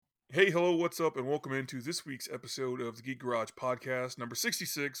Hey, hello, what's up, and welcome into this week's episode of the Geek Garage podcast, number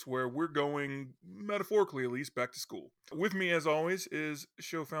 66, where we're going, metaphorically at least, back to school. With me, as always, is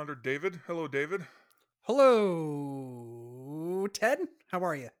show founder David. Hello, David. Hello, Ted. How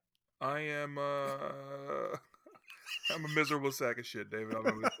are you? I am, I'm a miserable sack of shit, David. I'm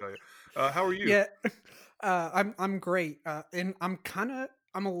going to tell you. How are you? Yeah, I'm great, and I'm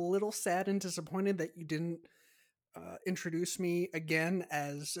a little sad and disappointed that you didn't introduce me again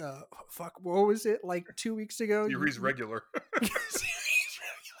as fuck. What was it like 2 weeks ago? Series regular.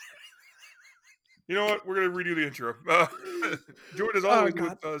 You know what? We're going to redo the intro. Joined as Oh always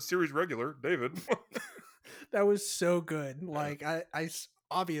with God, series regular, David. that was so good. Yeah. Like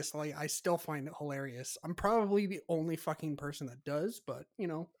obviously I still find it hilarious. I'm probably the only fucking person that does, but That's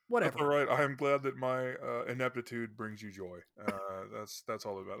all whatever. right. I am glad that my ineptitude brings you joy. That's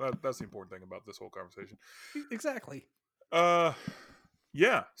all about that. That's the important thing about this whole conversation. Exactly. Uh,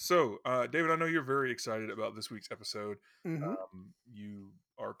 yeah. So, David, I know you're very excited about this week's episode. Hmm. You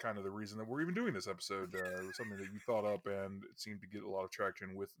are kind of the reason that we're even doing this episode. It was something that you thought up, and it seemed to get a lot of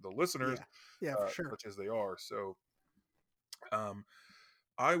traction with the listeners, Yeah. Yeah, for sure. such as they are. So, um,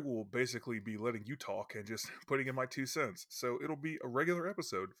 I will basically be letting you talk and just putting in my 2 cents. So it'll be a regular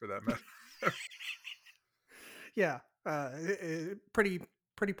episode for that matter. Yeah, pretty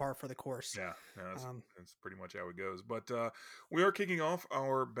par for the course. Yeah, yeah, Um, that's pretty much how it goes. But we are kicking off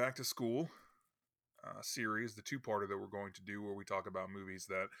our back to school series, the two-parter that we're going to do, where we talk about movies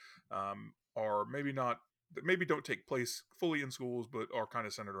that are maybe not, that maybe don't take place fully in schools, but are kind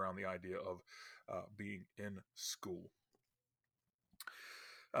of centered around the idea of being in school.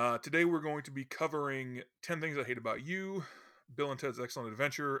 Today we're going to be covering 10 Things I Hate About You, Bill and Ted's Excellent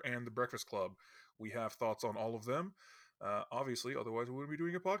Adventure, and The Breakfast Club. We have thoughts on all of them. Obviously, otherwise we wouldn't be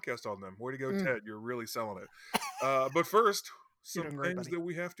doing a podcast on them. Way to go, mm, Ted. You're really selling it. But first, you're some doing great, things buddy. that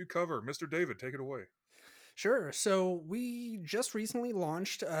we have to cover. Mr. David, take it away. Sure. So we just recently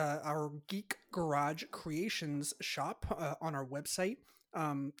launched our Geek Garage Creations shop on our website.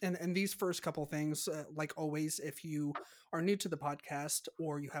 And these first couple things, like always, if you are new to the podcast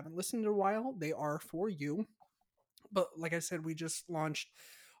or you haven't listened in a while, they are for you. But like I said, we just launched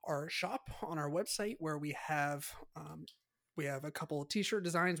our shop on our website where we have a couple of t-shirt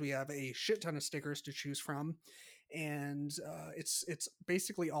designs, we have a shit ton of stickers to choose from, and it's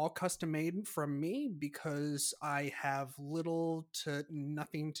basically all custom made from me because I have little to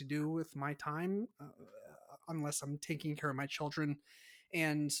nothing to do with my time unless I'm taking care of my children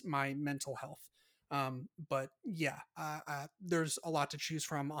and my mental health. But yeah, there's a lot to choose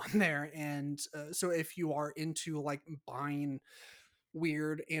from on there, and so if you are into like buying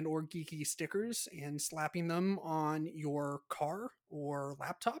weird and or geeky stickers and slapping them on your car or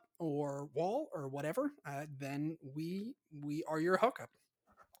laptop or wall or whatever, then we are your hookup.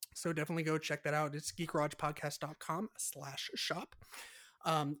 So definitely go check that out. It's geekgaragepodcast.com/shop.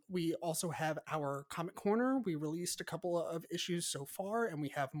 We also have our comic corner. We released a couple of issues so far, and we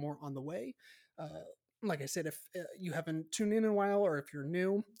have more on the way. Uh, like I said, if you haven't tuned in a while, or if you're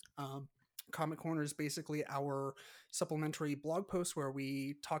new, Comic Corner is basically our supplementary blog post where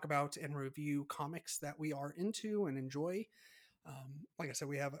we talk about and review comics that we are into and enjoy. Like I said,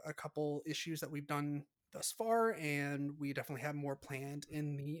 we have a couple issues that we've done thus far, and we definitely have more planned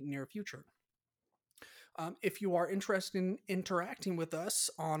in the near future. If you are interested in interacting with us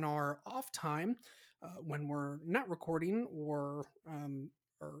on our off time, when we're not recording or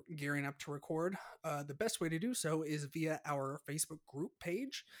gearing up to record, the best way to do so is via our Facebook group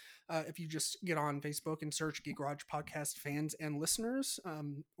page. If you just get on Facebook and search Geek Garage Podcast fans and listeners,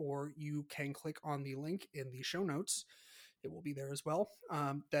 or you can click on the link in the show notes, it will be there as well.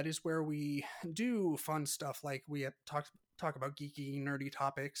 That is where we do fun stuff like we have talk about geeky, nerdy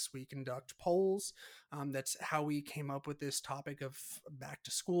topics. We conduct polls. That's how we came up with this topic of back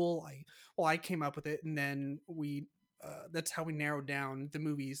to school. I came up with it, and then we. That's how we narrowed down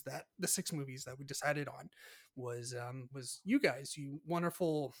the 6 movies that we decided on was you guys, you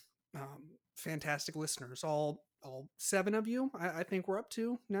wonderful, fantastic listeners, all 7 of you. I think we're up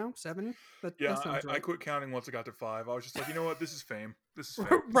to now 7. Yeah, That sounds I right. quit counting once I got to 5. I was just like, you know what? This is fame. This is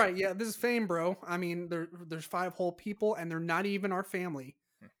fame. Right, yeah, this is fame, bro. I mean, there's 5 whole people, and they're not even our family.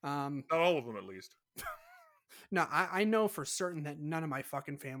 Um, Not all of them, at least. no, I know for certain that none of my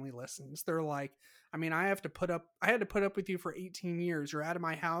fucking family listens. They're like, I mean, I had to put up with you for 18 years. You're out of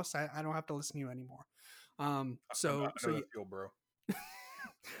my house. I don't have to listen to you anymore. I know that feel, bro.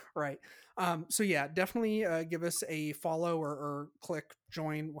 Right. So yeah, definitely give us a follow or click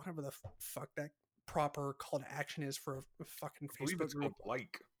join, whatever the fuck that proper call to action is for a fucking I believe Facebook it's called group.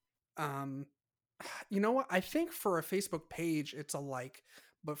 like. Um, you know what? I think for a Facebook page, it's a like,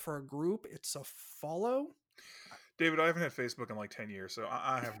 but for a group, it's a follow. David, I haven't had Facebook in like 10 years, so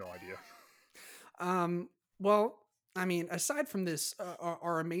I have no idea. Well, I mean, aside from this,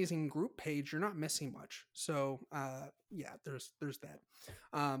 our amazing group page, you're not missing much. So, yeah, there's that.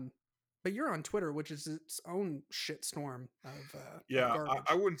 But you're on Twitter, which is its own shitstorm of Yeah, garbage.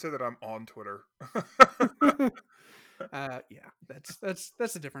 I wouldn't say that I'm on Twitter. Yeah,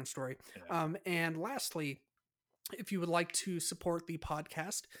 that's a different story. Yeah. And lastly, if you would like to support the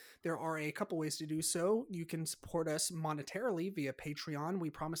podcast, there are a couple ways to do so. You can support us monetarily via Patreon.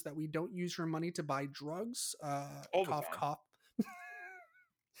 We promise that we don't use your money to buy drugs. All the Cough, time. cough.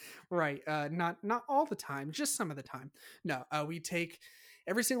 Right. Not all the time, just some of the time. No, we take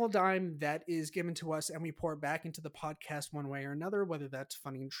every single dime that is given to us and we pour it back into the podcast one way or another, whether that's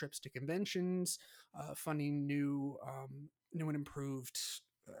funding trips to conventions, funding new and improved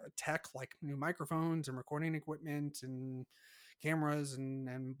tech like new microphones and recording equipment and cameras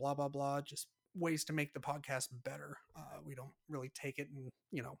and blah blah blah, just ways to make the podcast better. We don't really take it and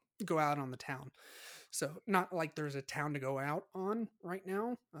go out on the town, so not like there's a town to go out on right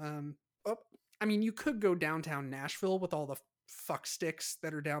now. Oh, I mean, you could go downtown Nashville with all the fuck sticks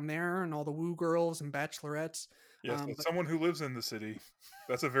that are down there and all the woo girls and bachelorettes. Yes, as But someone who lives in the city,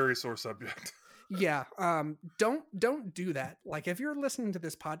 that's a very sore subject. yeah, don't do that. Like, if you're listening to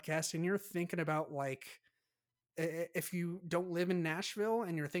this podcast and you're thinking about, like, if you don't live in Nashville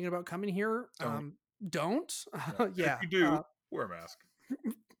and you're thinking about coming here, don't. Yeah. And if Yeah. you do, wear a mask.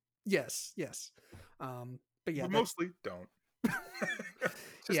 Yes. But yeah, But mostly don't.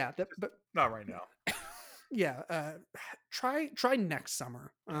 yeah. But not right now. yeah, try next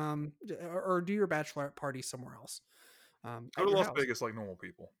summer, or do your bachelorette party somewhere else. Go to Las Vegas like normal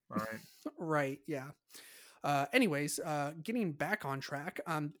people. All right. Right. Yeah. Anyways, getting back on track.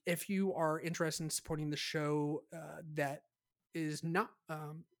 If you are interested in supporting the show, that is not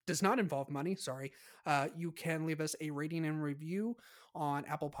does not involve money. Sorry. You can leave us a rating and review on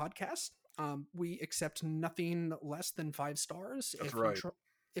Apple Podcasts. We accept nothing less than 5 stars. That's right.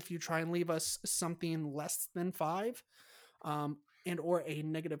 If you try and leave us something less than 5, and or a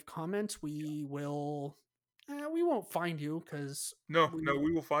negative comment, we will. We won't find you because no,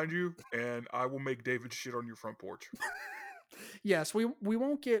 we will find you, and I will make David shit on your front porch. Yes, we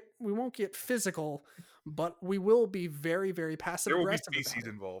won't get physical, but we will be very, very passive aggressive. There will be feces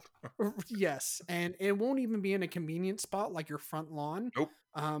involved. Yes, and it won't even be in a convenient spot like your front lawn. Nope.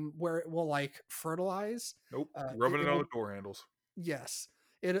 Where it will like fertilize. Nope. Rubbing it on the door handles. Yes.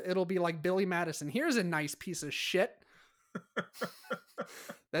 It'll be like Billy Madison. Here's a nice piece of shit.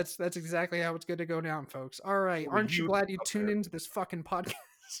 That's exactly how it's going to go down, folks. All right. Aren't you glad you tuned into this fucking podcast?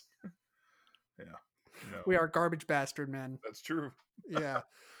 Yeah. No. We are garbage bastard men. That's true. Yeah.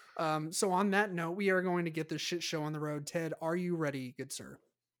 So on that note, we are going to get this shit show on the road. Ted, are you ready, good sir?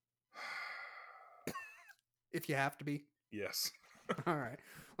 If you have to be. Yes. All right.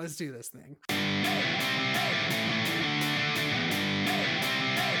 Let's do this thing.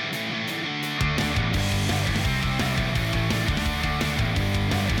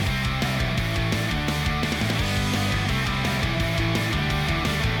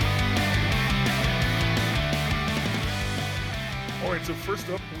 All right, so first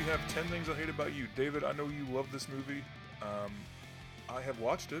up, we have 10 Things I Hate About You. David, I know you love this movie. I have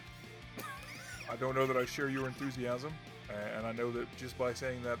watched it. I don't know that I share your enthusiasm, and I know that just by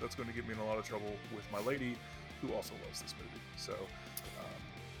saying that, that's going to get me in a lot of trouble with my lady, who also loves this movie. So,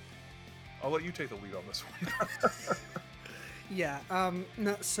 I'll let you take the lead on this one. Yeah,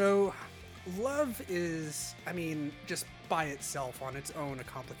 no, so love is, I mean, just by itself on its own, a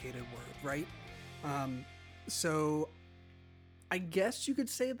complicated word, right? So I guess you could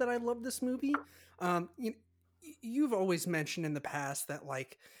say that I love this movie. You've always mentioned in the past that,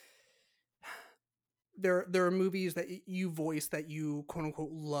 like, there are movies that you voice that you quote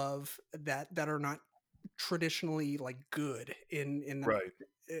unquote love that are not traditionally like good in the, right.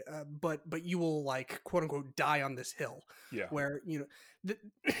 But you will like quote unquote die on this hill. Yeah. Where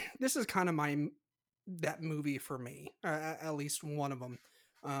this is kind of that movie for me, at least one of them.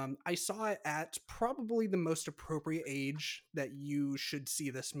 I saw it at probably the most appropriate age that you should see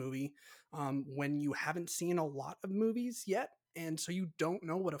this movie, when you haven't seen a lot of movies yet, and so you don't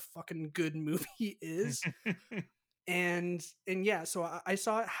know what a fucking good movie is. and yeah, so I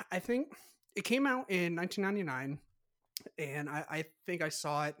saw it. I think it came out in 1999, and I think I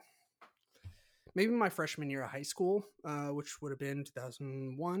saw it maybe my freshman year of high school, which would have been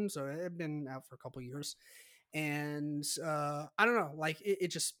 2001. So it had been out for a couple years. And I don't know, like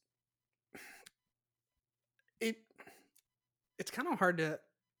it's kind of hard to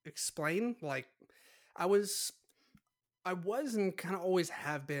explain. Like I was I was and kind of always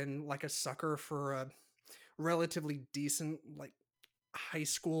have been like a sucker for a relatively decent like high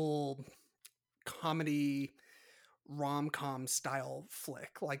school comedy rom-com style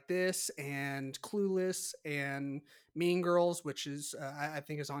flick like this and Clueless and Mean Girls, which is I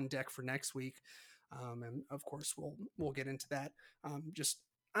think is on deck for next week. And of course we'll get into that. Just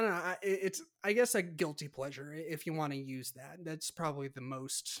I don't know. It's I guess a guilty pleasure if you want to use that. That's probably the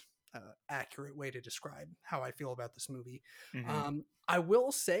most accurate way to describe how I feel about this movie. Hmm. I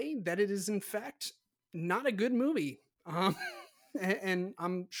will say that it is in fact not a good movie. And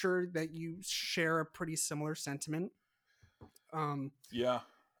I'm sure that you share a pretty similar sentiment. Um, Yeah,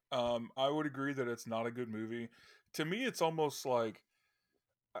 I would agree that it's not a good movie. To me, it's almost like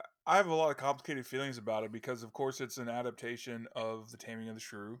I have a lot of complicated feelings about it because, of course, it's an adaptation of *The Taming of the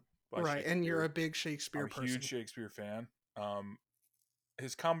Shrew* by right, and you're Shakespeare. a big I'm Shakespeare a huge person. Shakespeare fan. Um,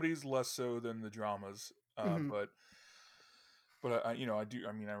 his comedies less so than the dramas, Hmm. but you know, I do.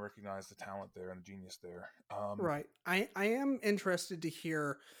 I mean, I recognize the talent there and the genius there. Right. I am interested to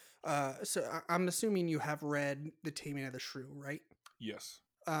hear. I'm assuming you have read *The Taming of the Shrew*, right? Yes.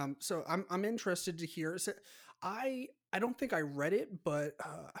 So I'm interested to hear. So I don't think I read it, but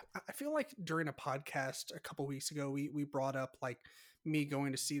I feel like during a podcast a couple weeks ago we brought up like me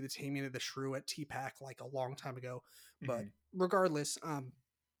going to see *The Taming of the Shrew* at TPAC like a long time ago. But Hmm. regardless,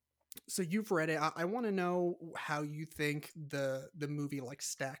 so you've read it. I want to know how you think the movie like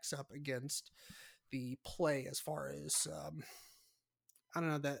stacks up against the play as far as I don't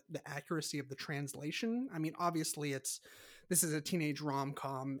know the accuracy of the translation. I mean, obviously this is a teenage rom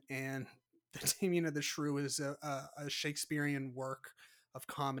com, and the Taming of the Shrew is a Shakespearean work of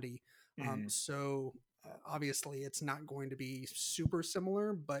comedy. Hmm. So obviously it's not going to be super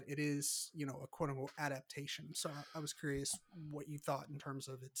similar, but it is a quote unquote adaptation. So I was curious what you thought in terms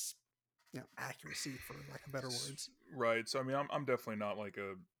of its accuracy, for lack of better words. Right. So I mean, I'm definitely not like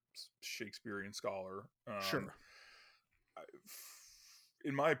a Shakespearean scholar. Sure. I-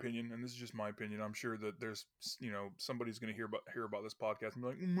 in my opinion, and this is just my opinion, I'm sure that there's somebody's going to hear about this podcast and be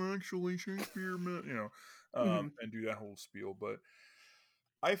like, actually Shakespeare, Hmm. and do that whole spiel. But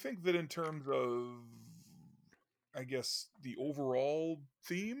I think that in terms of, I guess, the overall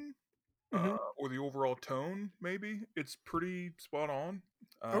theme Hmm. or the overall tone, maybe it's pretty spot on.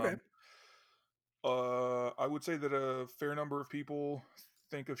 Okay. Um, I would say that a fair number of people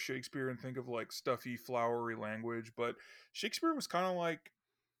think of Shakespeare and think of like stuffy, flowery language, but Shakespeare was kind of like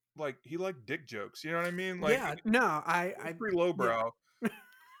he liked dick jokes. You know what I mean? Like Yeah. No. it was I. pretty Yeah. lowbrow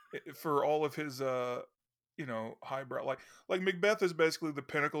for all of his highbrow. Like Macbeth is basically the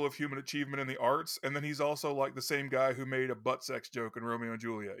pinnacle of human achievement in the arts, and then he's also like the same guy who made a butt sex joke in Romeo and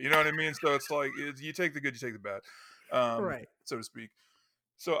Juliet. You know what I mean? So it's like you take the good, you take the bad, Right. so to speak.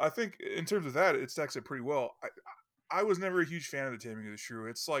 So I think in terms of that, it stacks it pretty well. I was never a huge fan of *The Taming of the Shrew*.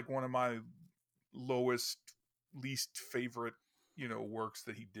 It's like one of my lowest, least favorite, works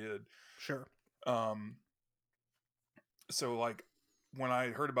that he did. Sure. Um, so like when I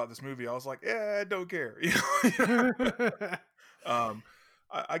heard about this movie, I was like, yeah, I don't care. um,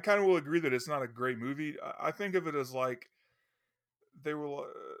 I kind of will agree that it's not a great movie. I think of it as like they were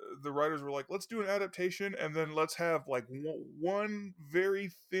the writers were like, let's do an adaptation and then let's have like one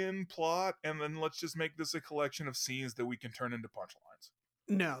very thin plot and then let's just make this a collection of scenes that we can turn into punchlines.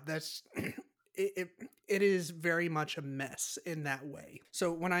 No, that's it. It is very much a mess in that way.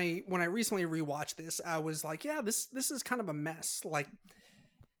 So when I recently rewatched this, I was like, yeah, this is kind of a mess. Like,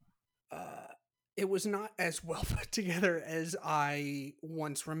 uh, it was not as well put together as I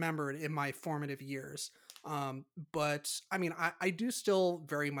once remembered in my formative years. But I mean, I do still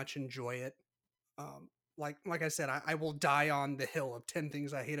very much enjoy it. Um, like I said, I will die on the hill of 10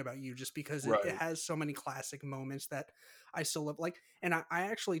 things I hate about you just because it Right. has so many classic moments that I still love. Like, and I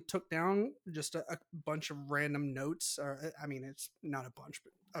actually took down just a bunch of random notes, or I mean, it's not a bunch,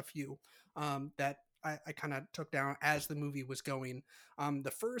 but a few that I kind of took down as the movie was going.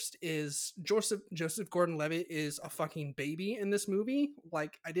 The first is Joseph Gordon-Levitt is a fucking baby in this movie.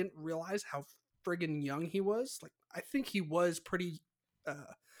 Like, I didn't realize how friggin' young he was. Like, I think he was uh,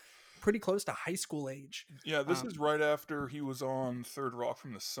 pretty close to high school age. Yeah, this is Um, right after he was on Third Rock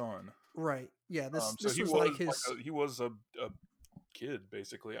from the Sun. right. Yeah. So This he was like was his. he was a kid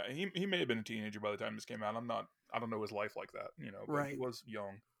basically. He may have been a teenager by the time this came out. I don't know his life like that, but he Right. was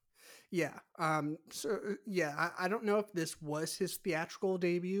young. Yeah. So yeah, I don't know if this was his theatrical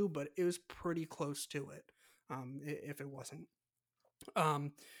debut, but it was pretty close to it. If it wasn't.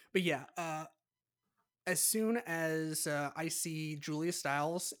 Um, but yeah. As soon as I see Julia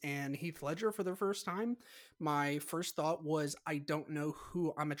Stiles and Heath Ledger for the first time, my first thought was, I don't know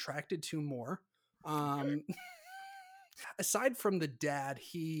who I'm attracted to more. Okay. Um, aside from the dad,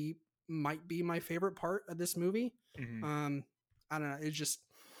 he might be my favorite part of this movie. Hmm. Um, I don't know. It just,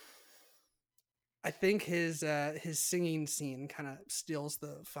 I think his singing scene kind of steals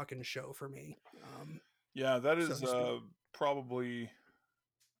the fucking show for me. Yeah, that So is he's good. probably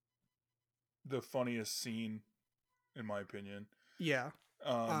the funniest scene in my opinion. Yeah.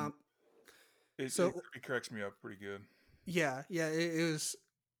 Um, Um, it, it so it cracks me up pretty good. yeah, it was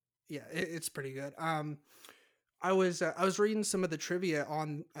yeah, it's pretty good. I was reading some of the trivia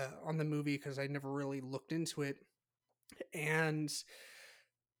on the movie because I never really looked into it, and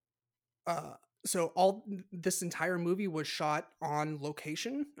uh so all this entire movie was shot on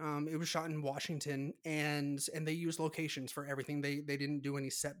location. It was shot in Washington, and they used locations for everything. They didn't do any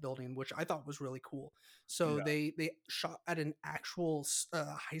set building, which I thought was really cool. So Yeah. they shot at an actual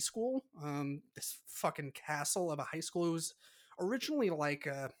high school. This fucking castle of a high school. It was originally like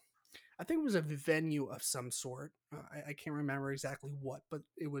I think it was a venue of some sort. I can't remember exactly what, but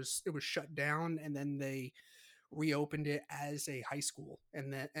it was shut down, and then they reopened it as a high school,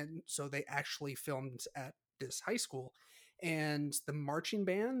 and so they actually filmed at this high school. And the marching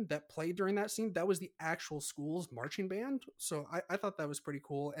band that played during that scene, that was the actual school's marching band. So I thought that was pretty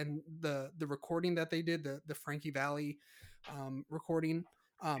cool. And the recording that they did, the Frankie Valley recording,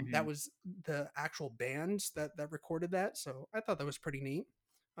 that Hmm. was the actual band that recorded that. So I thought that was pretty neat.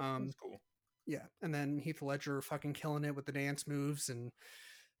 That's Um, cool. yeah, and then Heath Ledger fucking killing it with the dance moves and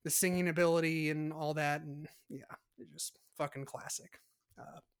the singing ability and all that, and yeah, it's just fucking classic.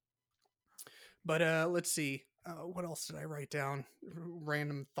 Uh, but let's see, what else did I write down?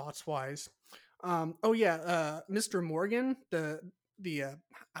 Random thoughts wise. Oh yeah, Mr. Morgan, the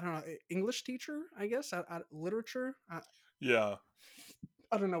I don't know, English teacher, I guess, literature. Yeah.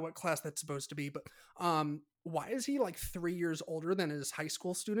 I don't know what class that's supposed to be, but why is he like 3 years older than his high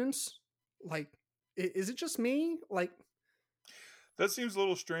school students? Like, is it just me? Like, That seems a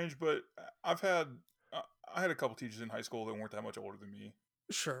little strange, but I've had uh, I had a couple teachers in high school that weren't that much older than me.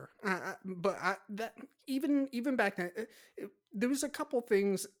 sure, but that even back then, there was a couple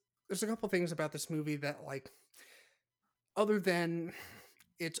things. There's a couple things about this movie that, like, other than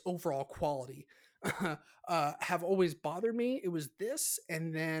its overall quality, have always bothered me. It was this,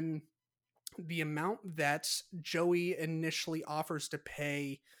 and then the amount that Joey initially offers to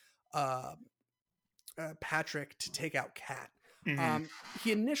pay uh, Patrick to take out Cat. Hmm.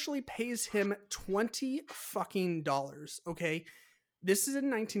 He initially pays him $20 fucking. Okay, this is in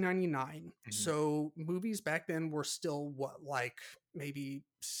 1999, Hmm. so movies back then were still what, like maybe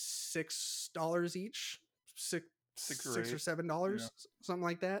 $6 each, six Six or six or eight. seven Yeah. dollars, something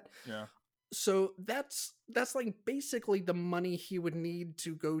like that. Yeah. So that's like basically the money he would need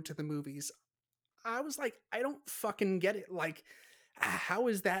to go to the movies. I was like, I don't fucking get it. Like, how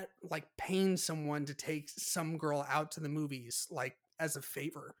is that like paying someone to take some girl out to the movies, like, as a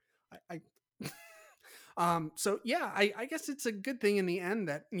favor? I so yeah, I guess it's a good thing in the end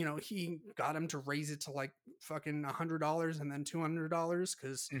that, he got him to raise it to like fucking $100 and then $200,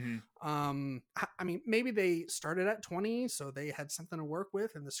 because Hmm. I mean, maybe they started at 20, so they had something to work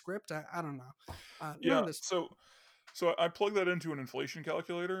with in the script. I don't know. None Yeah. of this. So I plug that into an inflation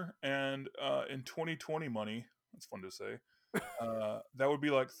calculator, and in 2020 money, that's fun to say. That would be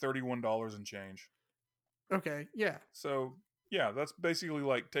like $31 and change. Okay, yeah, So yeah, that's basically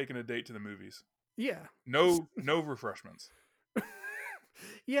like taking a date to the movies. yeah. No refreshments.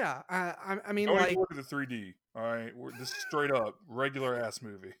 Yeah, I mean, Don't even like, look at the 3D. All right, this is straight up regular ass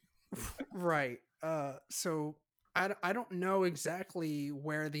movie. right. So I don't know exactly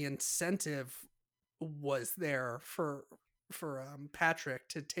where the incentive was there for Patrick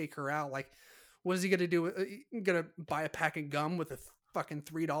to take her out. Like, what is he gonna do? Gonna buy a pack of gum with the fucking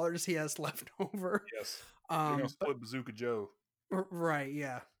 $3 he has left over? Yes, they're gonna But split Bazooka Joe. right,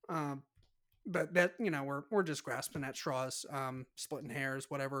 yeah. But that, we're just grasping at straws, splitting hairs,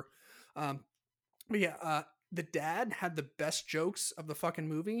 whatever. Um, but yeah, the dad had the best jokes of the fucking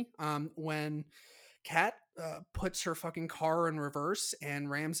movie. When Kat puts her fucking car in reverse and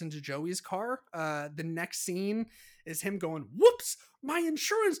rams into Joey's car. The next scene is him going, "Whoops, my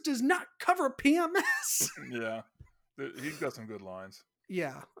insurance does not cover PMS." Yeah, he's got some good lines.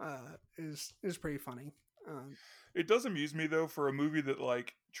 Yeah, is pretty funny. Um, It does amuse me though for a movie that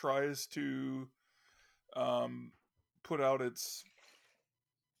like tries to um, put out its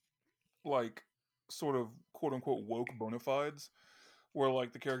like sort of quote unquote woke bona fides, where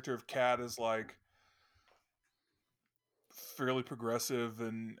like the character of Kat is like fairly progressive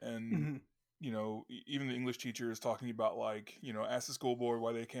and mhm. even the English teacher is talking about like ask the school board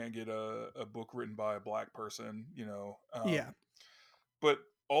why they can't get a book written by a black person. Yeah, But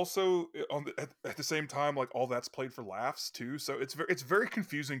also at the same time, like all that's played for laughs too. So it's very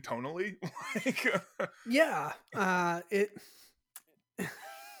confusing tonally. Like, Yeah, it.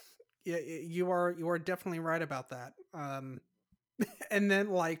 Yeah, you are definitely right about that. And then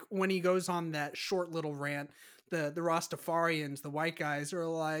like when he goes on that short little rant, the Rastafarians, the white guys are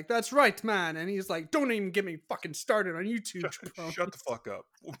like, "That's right, man," and he's like, "Don't even get me fucking started on YouTube shut the drones." fuck up,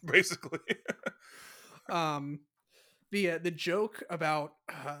 basically. Um, the joke about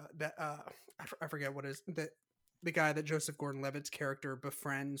that I forget what is the guy that Joseph Gordon-Levitt's character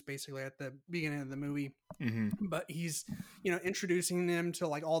befriends basically at the beginning of the movie, Hmm. but he's introducing them to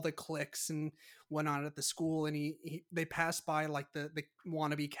like all the cliques and whatnot at the school, and they pass by like the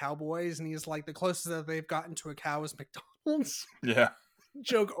wannabe cowboys, and he's like, the closest that they've gotten to a cow is McDonald's. Yeah,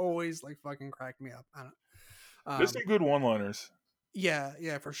 Joke always like fucking cracked me up. I don't there's some um good one-liners.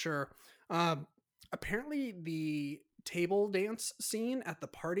 yeah, for sure. um Apparently the table dance scene at the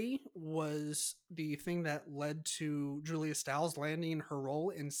party was the thing that led to Julia Stiles landing her role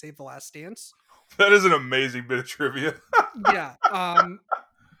in Save the Last Dance. That is an amazing bit of trivia. Yeah.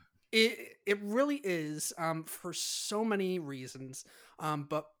 It really is, for so many reasons.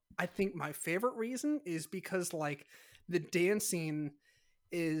 But I think my favorite reason is because like the dancing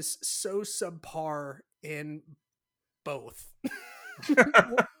is so subpar in both.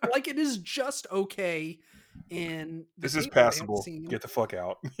 Like it is just okay in the This is table dance passable. scene. Get the fuck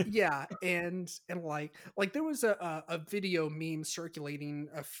out. Yeah, and like there was a video meme circulating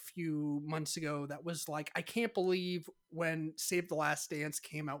a few months ago that was like, I can't believe when Save the Last Dance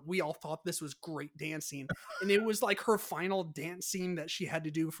came out, we all thought this was great dancing, and it was like her final dance scene that she had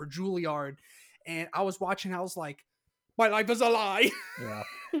to do for Juilliard, and I was watching, I was like, my life is a lie. Yeah.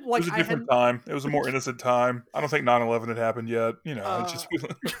 It Like was a I different had time. It was a more innocent time. I don't think 9/11 had happened yet. You know, it's uh just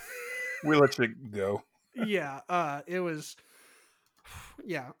we let you go. yeah, it was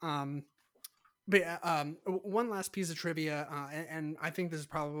yeah. But yeah, one last piece of trivia, and I think this is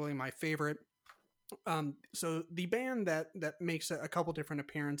probably my favorite. So the band that makes a couple different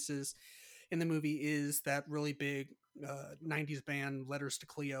appearances in the movie is that really big 90s band Letters to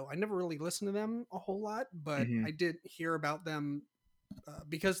Cleo. I never really listened to them a whole lot, but Hmm. I did hear about them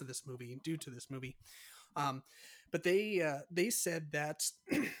because of this movie, due to this movie. Um, but they said that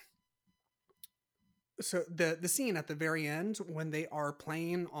so the scene at the very end when they are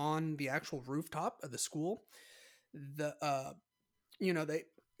playing on the actual rooftop of the school, the they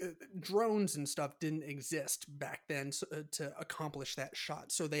drones and stuff didn't exist back then, to accomplish that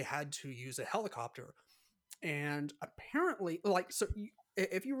shot, so they had to use a helicopter. And apparently, like,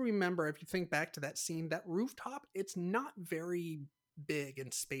 if you remember, if you think back to that scene, that rooftop, it's not very big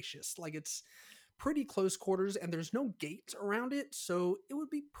and spacious. Like, it's pretty close quarters, and there's no gates around it, so it would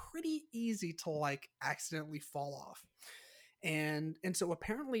be pretty easy to like accidentally fall off. And so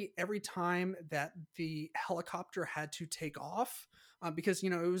apparently every time that the helicopter had to take off, because it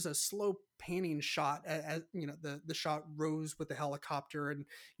was a slow panning shot, as the shot rose with the helicopter, and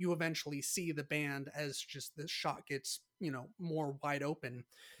you eventually see the band as just the shot gets more wide open.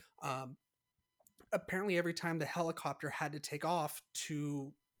 um, Apparently every time the helicopter had to take off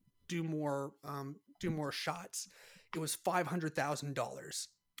to do more shots, it was $500,000.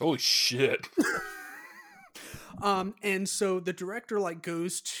 Holy shit. And so the director like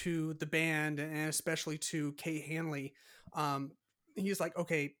goes to the band, and especially to Kate Hanley. Um, he's like,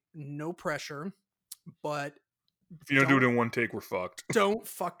 okay, no pressure, but If you don't do it don't in one take, we're fucked. don't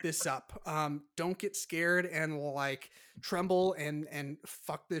fuck this up. Don't get scared and like tremble and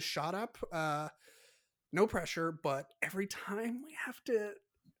fuck this shot up. No pressure, but every time we have to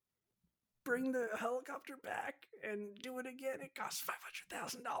bring the helicopter back and do it again, it costs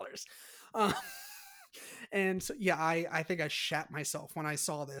 $500,000. Um, and so yeah, I think I shat myself when I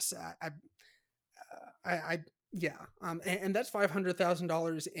saw this. Yeah, and that's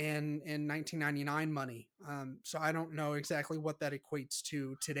 $500,000 in 1999 money. So I don't know exactly what that equates to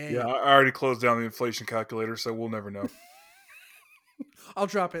Yeah, today. I already closed down the inflation calculator, so we'll never know. I'll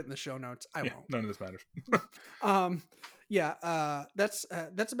drop it in the show notes. I Yeah, won't. none of this matters. Um, yeah, that's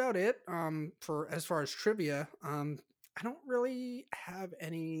about it. For as far as trivia, I don't really have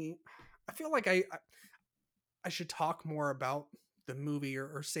any. I feel like I should talk more about the movie,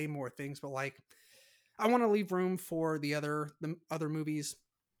 or say more things, but like I want to leave room for the other movies,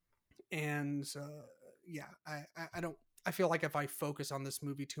 and yeah, I don't. I feel like if I focus on this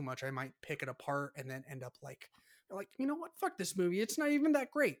movie too much, I might pick it apart and then end up like what? Fuck this movie. It's not even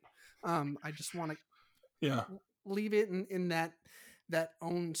that great. I just want to Yeah. leave it in that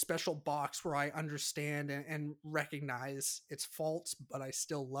own special box where I understand and recognize its faults, but I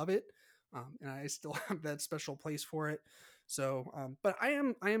still love it, and I still have that special place for it. So, but I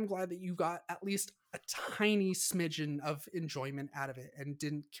am glad that you got at least a tiny smidgen of enjoyment out of it and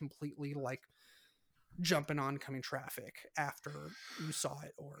didn't completely like jump in oncoming traffic after you saw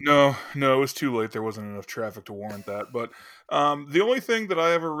it. Or No, no, it was too late. There wasn't enough traffic to warrant that. But the only thing that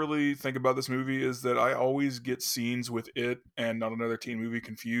I ever really think about this movie is that I always get scenes with it and Not Another Teen Movie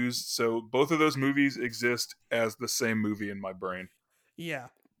confused. So both of those movies exist as the same movie in my brain. yeah,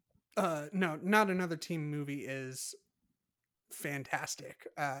 no, Not Another Teen Movie is fantastic.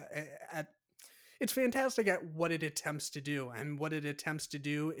 It's fantastic at what it attempts to do, and what it attempts to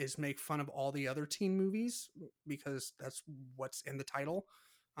do is make fun of all the other teen movies because that's what's in the title.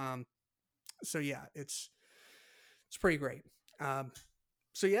 Um, so yeah, it's pretty great. Um,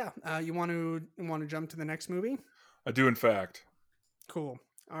 so yeah, you want to jump to the next movie? I do, in fact. Cool.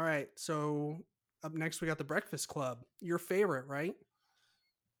 All right. So up next we got The Breakfast Club. Your favorite, right?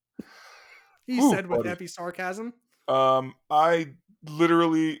 He Whew, said with buddy. happy sarcasm. I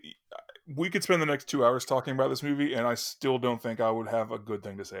literally, we could spend the next 2 hours talking about this movie, and I still don't think I would have a good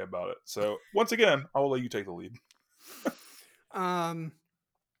thing to say about it. So once again, I will let you take the lead. Um,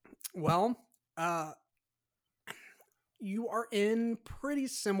 well, uh, you are in pretty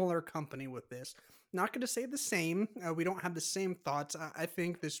similar company with this. Not going to say the same. We don't have the same thoughts. I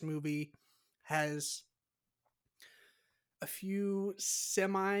think this movie has a few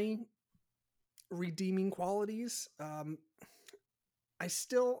semi redeeming qualities. I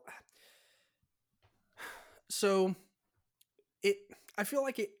still so it. I feel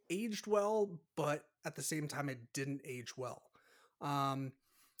like it aged well, but at the same time, it didn't age well. Um,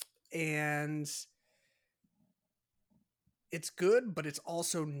 and it's good, but it's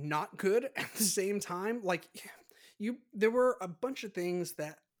also not good at the same time. Like there were a bunch of things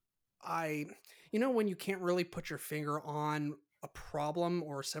that I, when you can't really put your finger on a problem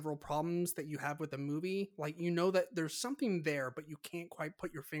or several problems that you have with a movie, like that there's something there, but you can't quite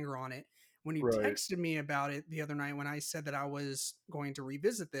put your finger on it. When you Right. texted me about it the other night, when I said that I was going to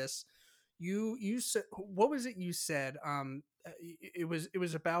revisit this, you said, what was it you said? It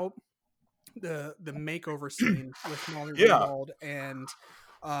was about the makeover scene with Molly Yeah. Ringwald and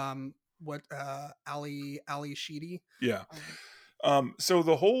what Ali Sheedy. Yeah. Um, So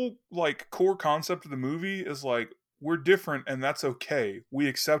the whole like core concept of the movie is like we're different and that's okay. We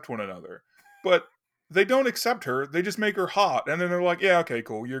accept one another. But they don't accept her. They just make her hot and then they're like, "Yeah, okay,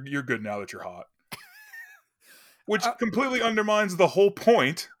 cool. You're good now that you're hot." Which uh, completely undermines the whole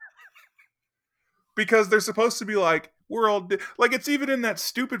point because they're supposed to be like we're all like it's even in that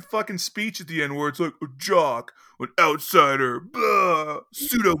stupid fucking speech at the end where it's like a jock, an outsider, blah,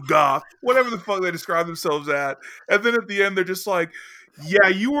 pseudo goth, whatever the fuck they describe themselves at, and then at the end they're just like, yeah,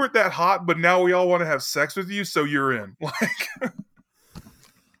 you weren't that hot, but now we all want to have sex with you, so you're in. Like,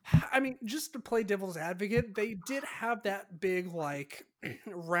 I mean, just to play devil's advocate, they did have that big like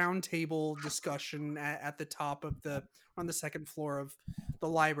round table discussion at the top of the on the second floor of the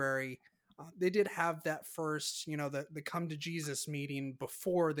library. They did have that first, the come to Jesus meeting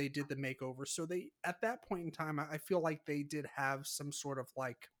before they did the makeover. So they at that point in time, I feel like they did have some sort of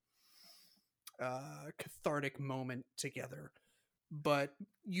like cathartic moment together. But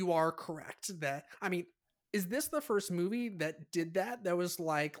you are correct that I mean, is this the first movie that did that? That was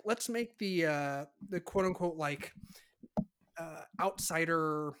like, let's make the quote unquote like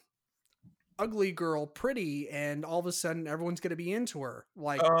outsider ugly girl pretty, and all of a sudden everyone's gonna be into her.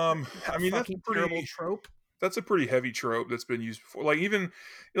 Like I that mean fucking terrible trope. that's a pretty heavy trope that's been used before. Even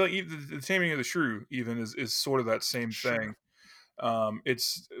the Taming of the Shrew even is sort of that same thing. Sure.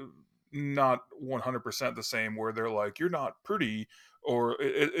 It's not 100% the same where they're like you're not pretty or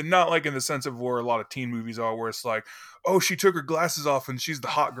not like in the sense of where a lot of teen movies are where it's like oh she took her glasses off and she's the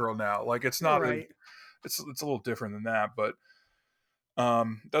hot girl now like it's not as Right. it's a little different than that but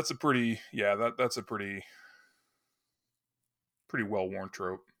that's a pretty yeah that's a pretty well worn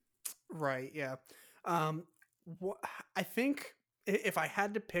trope. Right. Yeah. Um, I think if I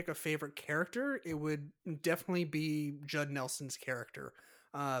had to pick a favorite character, it would definitely be Judd Nelson's character.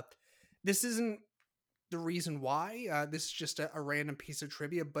 Uh, this isn't the reason why. This is just a random piece of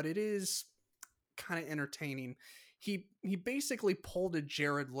trivia, but it is kind of entertaining. He basically pulled a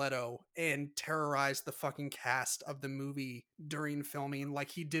Jared Leto and terrorized the fucking cast of the movie during filming. Like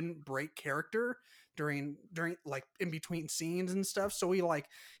he didn't break character during like in between scenes and stuff. So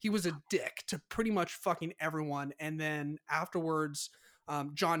he was a dick to pretty much fucking everyone. And then afterwards,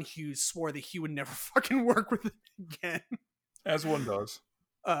 John Hughes swore that he would never fucking work with it again. As one does.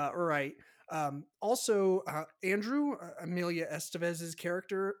 Right. Also, Andrew Amelia Estevez's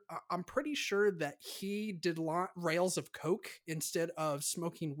character, I'm pretty sure that he did rails of coke instead of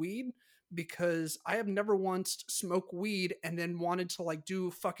smoking weed because I have never once smoked weed and then wanted to like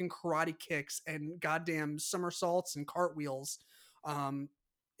do fucking karate kicks and goddamn somersaults and cartwheels, um,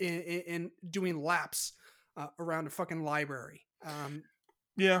 in doing laps around a fucking library.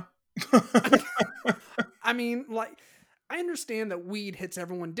 Yeah. I mean, like, I understand that weed hits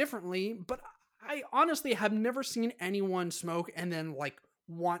everyone differently, but I honestly have never seen anyone smoke and then like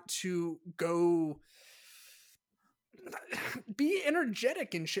want to go be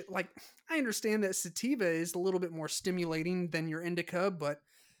energetic and shit. Like, I understand that sativa is a little bit more stimulating than your indica, but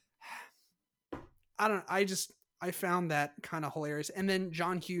I don't. I found that kind of hilarious. And then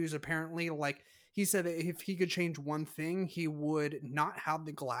John Hughes apparently like he said that if he could change one thing, he would not have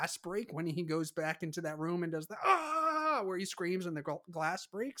the glass break when he goes back into that room and does the where he screams and the glass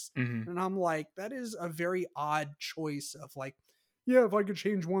breaks. Hmm. And I'm like, that is a very odd choice of like, yeah, if I could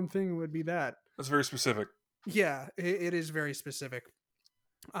change one thing, it would be that. That's very specific. Yeah, it is very specific.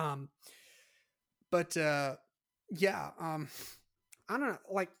 Um, but yeah, I don't know.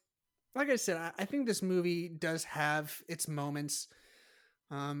 Like I said, I think this movie does have its moments.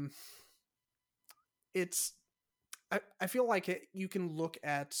 Um, it's I feel like you can look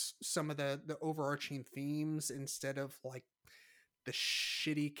at some of the overarching themes instead of like the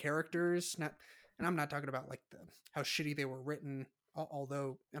shitty characters. Not, and I'm not talking about like how shitty they were written,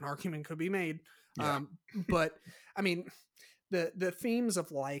 although an argument could be made. Yeah. But I mean, the themes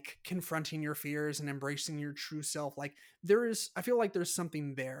of like confronting your fears and embracing your true self, like I feel like there's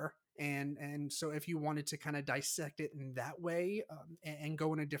something there. And so if you wanted to kind of dissect it in that way, and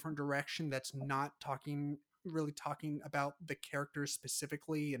go in a different direction that's not really talking about the characters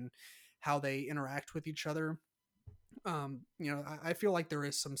specifically and how they interact with each other, I feel like there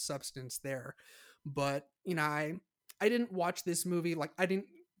is some substance there. But I didn't watch this movie, like I didn't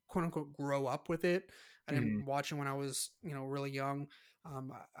quote unquote grow up with it. I didn't Hmm. watch it when I was really young.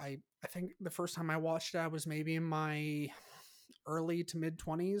 I think the first time I watched it, I was maybe in my early to mid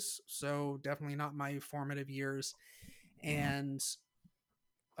 20s, so definitely not my formative years. And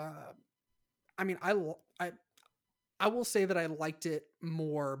uh I mean, I will say that I liked it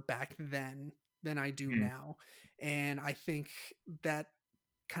more back then than I do Hmm. now. And I think that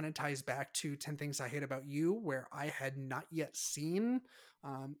kind of ties back to 10 Things I Hate About You, where I had not yet seen,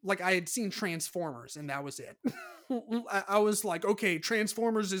 like, I had seen Transformers, and that was it. I was like, okay,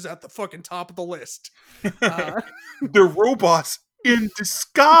 Transformers is at the fucking top of the list. Uh, They're robots in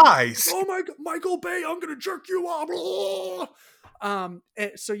disguise. oh my God, Michael Bay, I'm gonna jerk you off.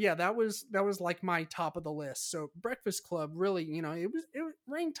 So yeah, that was like my top of the list. So Breakfast Club really, it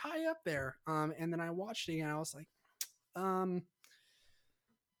ranked high up there. And then I watched it and I was like, um,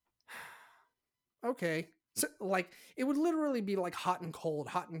 okay. So like it would literally be like hot and cold,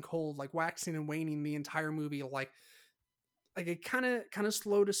 like waxing and waning the entire movie. Like it kind of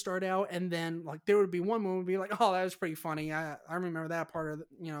slow to start out, and then like there would be one moment would be like, oh, that was pretty funny. I remember that part of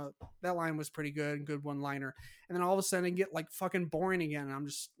that line was pretty good one liner, and then all of a sudden it get like fucking boring again, and I'm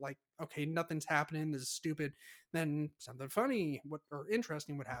just like, okay, nothing's happening. This is stupid. Then something funny or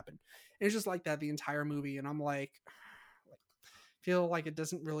interesting would happen. And it's just like that the entire movie, and I'm like feel like it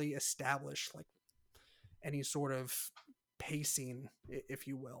doesn't really establish like any sort of pacing, if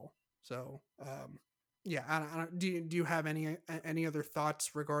you will. So, yeah, I don't, do you have any other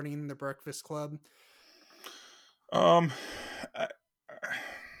thoughts regarding the Breakfast Club? Um, I-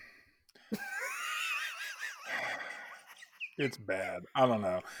 it's bad. I don't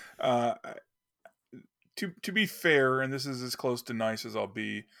know. Uh, to be fair, and this is as close to nice as I'll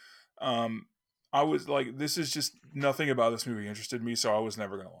be. Um, I was like, this is just nothing about this movie interested me, so I was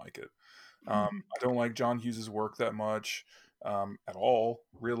never gonna like it. I don't like John Hughes's work that much, at all,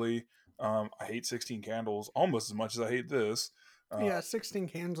 really. I hate 16 Candles almost as much as I hate this. Uh, Yeah, 16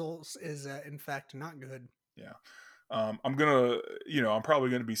 Candles is in fact not good. yeah. I'm gonna, I'm probably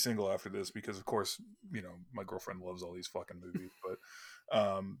gonna be single after this because, of course, my girlfriend loves all these fucking movies. But,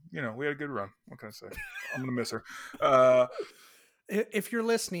 we had a good run. What can I say? I'm gonna miss her. Uh, If you're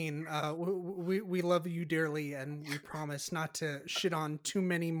listening, we love you dearly, and we promise not to shit on too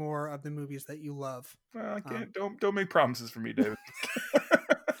many more of the movies that you love. I Um, can't. Don't make promises for me, David.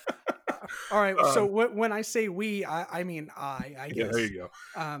 all right, so um, when I say we, I mean I yeah, there guess. you go.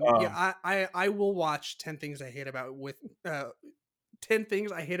 Yeah, Um, I will watch 10 Things I Hate About with 10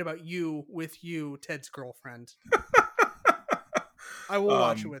 Things I Hate About You with you, Ted's girlfriend. I will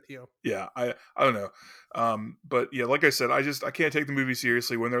watch it um, with you. yeah, I don't know. But yeah, like I said, I can't take the movie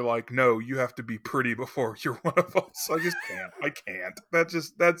seriously when they're like, no, you have to be pretty before you're one of us. I just can't. I can't.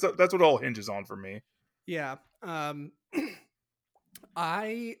 That's what all hinges on for me. Yeah.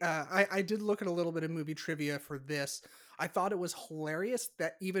 I did look at a little bit of movie trivia for this. I thought it was hilarious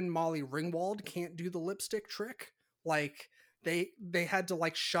that even Molly Ringwald can't do the lipstick trick. Like they had to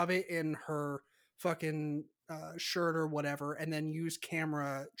like shove it in her fucking shirt or whatever, and then use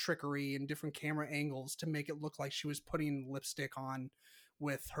camera trickery and different camera angles to make it look like she was putting lipstick on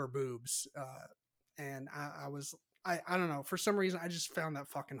with her boobs. And I was I don't know, for some reason I just found that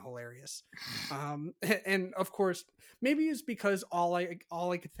fucking hilarious. And of course, maybe it's because all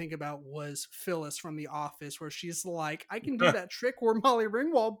I could think about was Phyllis from The Office, where she's like, I can do that trick where Molly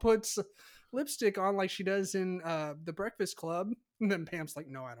Ringwald puts lipstick on like she does in The Breakfast Club, and then Pam's like,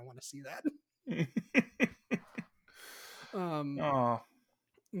 no, I don't want to see that. Oh,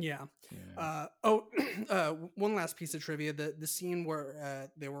 Yeah. yeah. One last piece of trivia: the scene where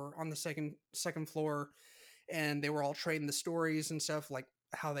they were on the second floor, and they were all trading the stories and stuff, like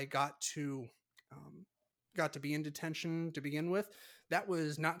how they um, got to be in detention to begin with. That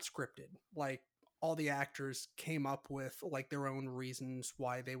was not scripted. Like all the actors came up with like their own reasons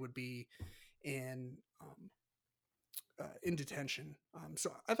why they would be in in detention.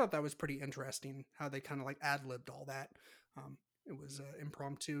 So I thought that was pretty interesting how they kind of like ad libbed all that. It was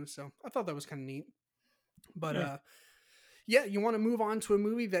impromptu, so I thought that was kind of neat. But Yeah. yeah, you want to move on to a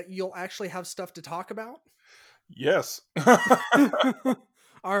movie that you'll actually have stuff to talk about? Yes.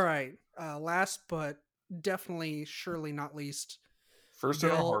 All right. Last but definitely, surely not least, First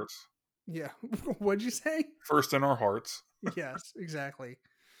in our Bill. hearts. Yeah. What'd you say? First in our hearts. Yes, exactly.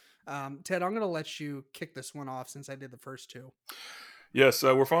 Ted, I'm going to let you kick this one off since I did the first two. Yes,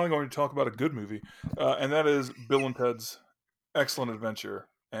 we're finally going to talk about a good movie, and that is Bill and Ted's Excellent Adventure.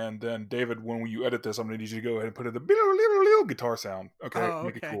 And then, David, when you edit this, I'm going to need you to go ahead and put in the guitar sound. Okay, Oh,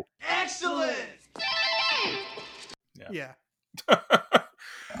 make it okay. cool. Excellent! Yeah.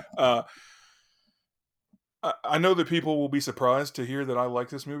 uh, I know that people will be surprised to hear that I like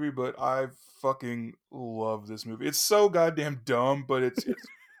this movie, but I fucking love this movie. It's so goddamn dumb, but it's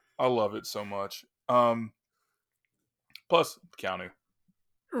I love it so much. Plus, Keanu.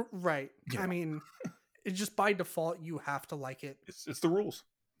 Right. Yeah. I mean, it just by default you have to like it. It's the rules.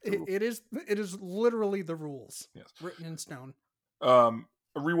 It's the rules. It is literally the rules. Yes. Written in stone. I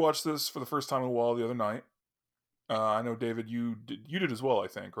rewatched this for the first time in a while the other night. I know, David, you did as well, I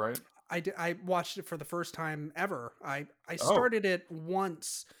think, right? I watched it for the first time ever. I Oh. started it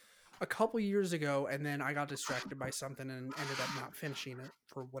once a couple years ago, and then I got distracted by something and ended up not finishing it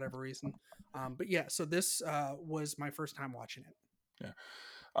for whatever reason. But yeah, so this was my first time watching it. Yeah.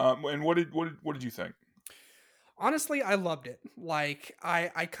 And what did you think? Honestly, I loved it. Like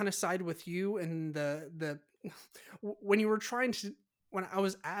I kind of side with you in the when you were trying to, when I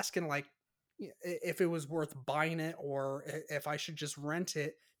was asking like if it was worth buying it or if I should just rent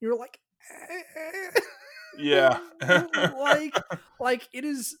it, you were like Yeah. like it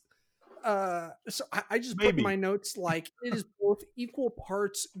is so I just put in Maybe. my notes like it is both equal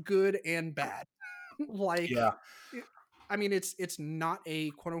parts good and bad. Like Yeah. I mean it's not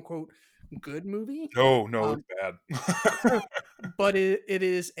a quote unquote good movie, No, it's um, bad. but it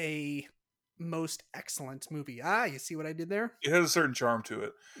is a most excellent movie. You see what I did there? It has a certain charm to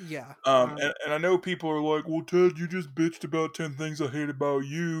it. Yeah. And I know people are like, well, Ted, you just bitched about 10 things I hate about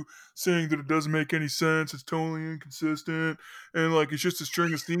you, saying that it doesn't make any sense, it's totally inconsistent, and like it's just a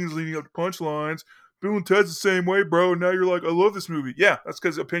string of scenes leading up to punchlines. Bill and Ted's the same way, bro. And now you're like, I love this movie. Yeah, that's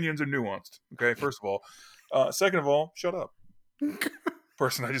because opinions are nuanced. Okay, first of all. Second of all, shut up.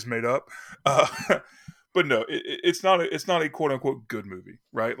 Person I just made up. Uh, but no, it's not a quote unquote good movie,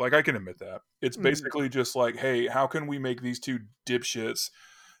 right? Like I can admit that. It's basically just like, hey, how can we make these two dipshits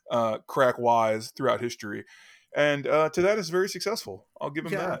crack wise throughout history? And to that is very successful. I'll give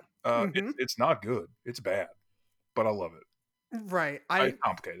him Yeah. that. It's not good. It's bad, but I love it. Right. It's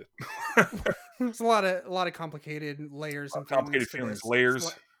complicated. There's a lot of complicated layers and Complicated feelings. layers.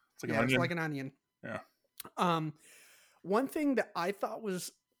 It's It's like an yeah, onion. it's like an onion. Yeah. One thing that I thought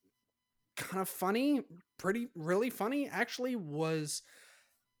was kind of funny, really funny actually, was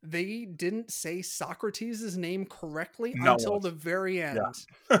they didn't say Socrates' name correctly Not until once. the very end.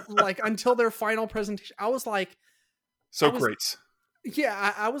 Yeah. Like until their final presentation. I was like, Socrates.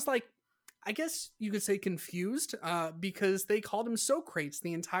 yeah, I was like, I guess you could say confused, because they called him Socrates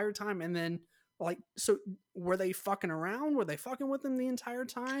the entire time, and then like, so were they fucking around? Were they fucking with him the entire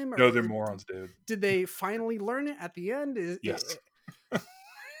time? Or No, they're morons, dude. did they finally learn it at the end? Yes.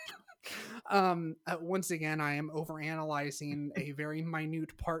 Once again, I am overanalyzing a very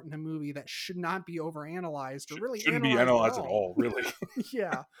minute part in a movie that should not be overanalyzed or really Shouldn't be analyzed analyzed at all, really.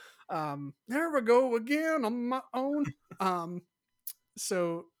 Yeah. There we go again on my own.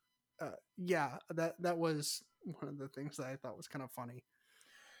 So yeah, that was one of the things that I thought was kind of funny.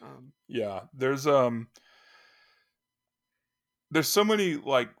 Yeah, there's there's so many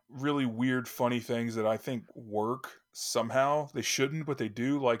like really weird, funny things that I think work somehow. They shouldn't, but they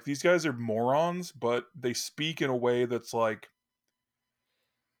do. Like these guys are morons, but they speak in a way that's like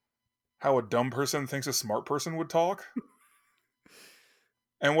how a dumb person thinks a smart person would talk.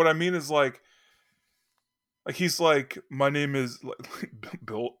 And what I mean is like he's like, my name is like,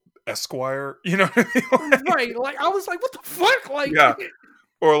 Bill Esquire. You know what I mean? Like, Right. Like I was like, what the fuck? Like yeah.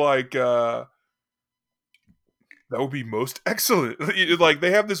 Or like that would be most excellent. Like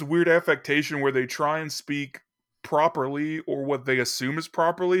they have this weird affectation where they try and speak properly or what they assume is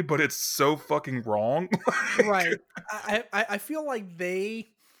properly, but it's so fucking wrong. right. I feel like they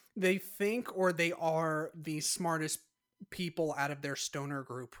think or they are the smartest people out of their stoner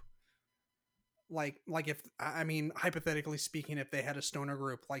group. Like if I mean hypothetically speaking, if they had a stoner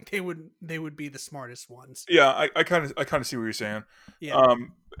group, like they would be the smartest ones. Yeah, I kind of see what you're saying. Yeah.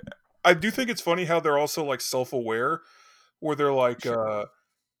 Um, I do think it's funny how they're also like self-aware, where they're like, Sure.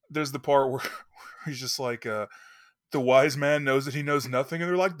 there's the part where he's just like, the wise man knows that he knows nothing, and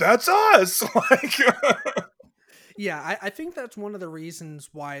they're like, that's us. Like, Yeah, I think that's one of the reasons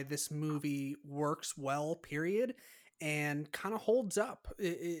why this movie works well, period, and kind of holds up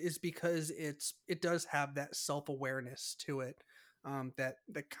is because it does have that self awareness to it, that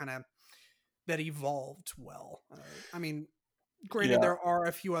kind of that evolved well. I mean, granted, yeah, there are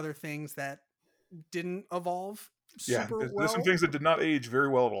a few other things that didn't evolve yeah. super There's some well, things that did not age very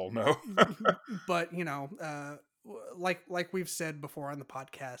well at all. No. but like we've said before on the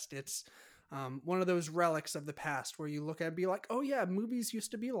podcast, it's one of those relics of the past where you look at it and be like, oh yeah, movies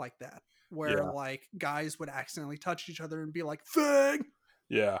used to be like that, where Yeah, like guys would accidentally touch each other and be like thing.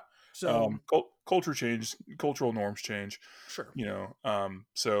 yeah. So Culture change, cultural norms change. sure. You know,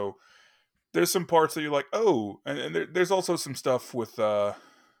 so there's some parts that you're like, oh, and there's also some stuff with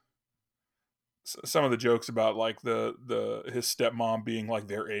some of the jokes about like the his stepmom being like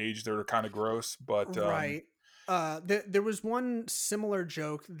their age. They're kind of gross, but Right. There was one similar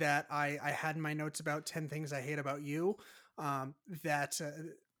joke that I had in my notes about 10 things I hate about you. That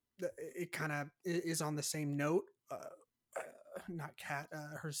it kind of is on the same note. Not Kat,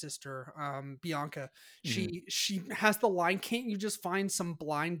 her sister, Bianca. mhm. She has the line, "Can't you just find some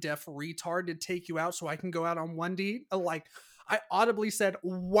blind deaf retard to take you out so I can go out on one D?" Like I audibly said,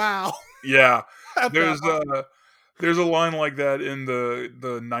 "Wow," Yeah, at that there's line. there's a line like that in the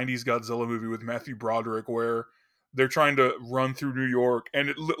 '90s Godzilla movie with Matthew Broderick where they're trying to run through New York, and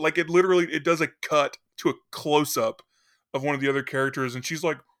it literally it does a cut to a close up of one of the other characters, and she's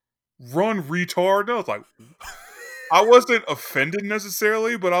like, "Run, retard!" And I was like, I wasn't offended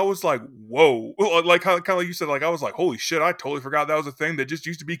necessarily, but I was like, "Whoa!" Like kind of like you said, like I was like, "Holy shit!" I totally forgot that was a thing that just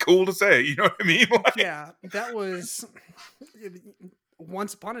used to be cool to say. You know what I mean? Like, Yeah, that was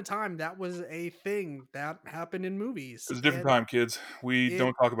once upon a time. That was a thing that happened in movies, it's a different and time, kids. We it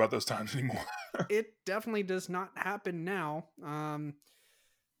don't talk about those times anymore. it definitely does not happen now.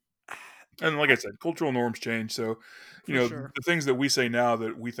 And like I said, cultural norms change. So, For sure. the things that we say now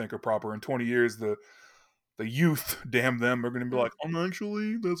that we think are proper in 20 years, the youth, damn them, are going to be Mm, like,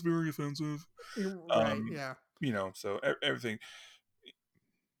 actually, that's very offensive. right. Um, Yeah. so everything,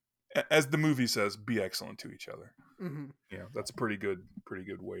 as the movie says, be excellent to each other. Hmm. That's a pretty good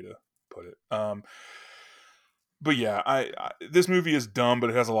way to put it. But yeah, this movie is dumb, but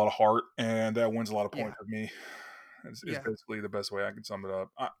it has a lot of heart, and that wins a lot of Yeah. points for me. Is Yeah. basically the best way I can sum it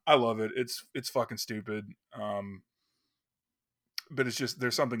up. I love it. It's fucking stupid. But it's just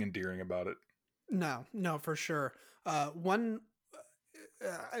there's something endearing about it. No. No. For sure. One.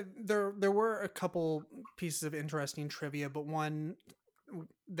 There were a couple pieces of interesting trivia, but one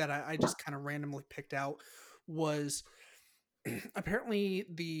that I just kind of randomly picked out was apparently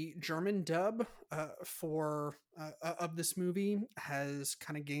the German dub for of this movie has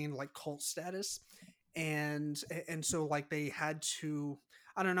kind of gained like cult status, and so like they had to,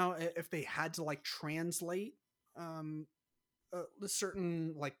 I don't know if they had to like translate um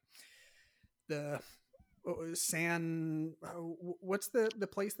certain like the what's the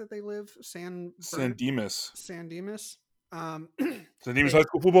place that they live, San San Dimas, um Dimas High they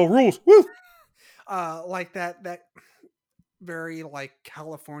School football rules. Woo! like that very like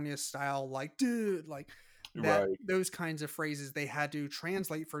California style, like dude, like that Right. those kinds of phrases they had to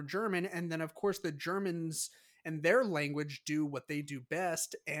translate for German, and then of course the Germans and their language do what they do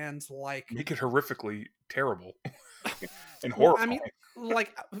best, and like, Make it horrifically terrible and well, I mean, horrifying.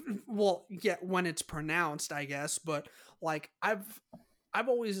 like, well, yeah, when it's pronounced, I guess, but like I've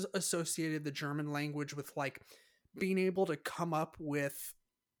always associated the German language with like being able to come up with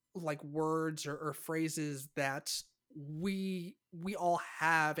like words or phrases that we all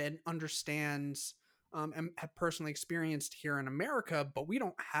have and understands and have personally experienced here in America, but we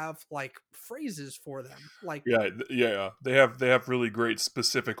don't have like phrases for them. Like, Yeah. They have really great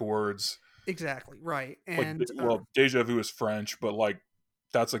specific words. exactly, right. Like, And well, deja vu is French, but like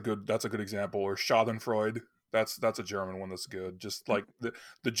that's a good example. Or Schadenfreude. That's a German one that's good. Just like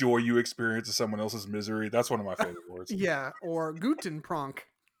the joy you experience of someone else's misery. That's one of my favorite words. yeah, or Gutenpronk.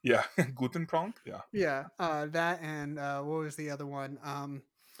 Yeah, Glutenpronk. Yeah, Yeah, that and what was the other one?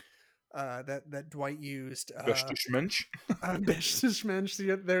 That Dwight used. Bestisch Mensch. Bestes Mensch.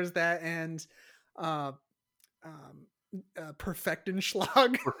 Yeah, there's that and uh, um,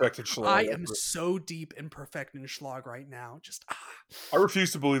 Perfektenschlag. Perfected I Schlag. am so deep in Perfektenschlag right now. Just I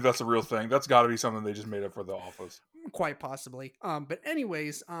refuse to believe that's a real thing. That's got to be something they just made up for The Office. quite possibly. But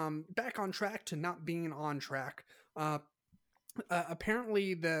anyways, back on track to not being on track.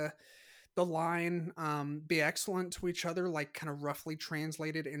 Apparently the line be excellent to each other, like kind of roughly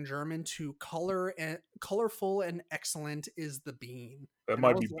translated in German to colorful and excellent is the bean. That And I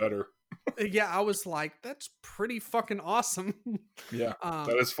might was be better. yeah, I was like, that's pretty fucking awesome. Yeah, that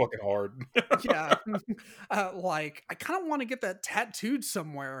um is fucking hard. yeah. Like I kind of want to get that tattooed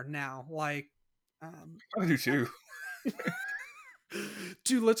somewhere now. Like um I do too.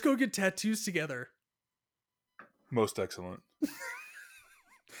 dude, let's go get tattoos together. Most excellent.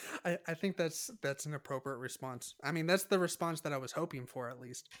 I think that's an appropriate response. I mean, that's the response that I was hoping for at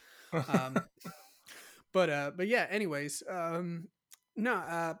least. Um but yeah, anyways,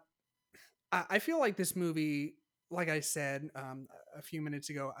 no, I feel like this movie, like I said a few minutes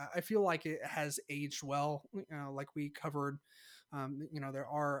ago, I feel like it has aged well. Like we covered, there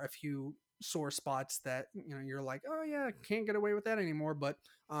are a few sore spots that you're like, oh yeah, can't get away with that anymore. But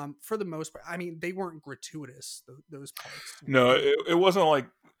for the most part, I mean, they weren't gratuitous. Those parts, No, they it wasn't like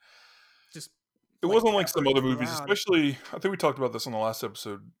just it like wasn't like some peppered other movies, throughout. especially. I think we talked about this on the last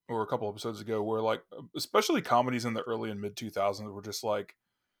episode or a couple episodes ago, where like especially comedies in the early and mid 2000s were just like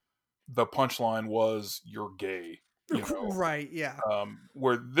the punchline was "you're gay," you know. Right? Yeah.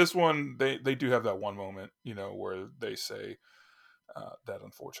 Where this one they do have that one moment, where they say that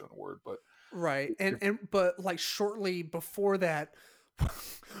unfortunate word, but Right. And but like shortly before that,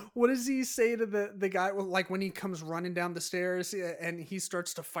 what does he say to the guy? Well, like when he comes running down the stairs and he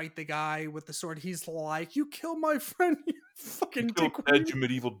starts to fight the guy with the sword, he's like, "You killed my friend, you you fucking killed dead, dickweed." you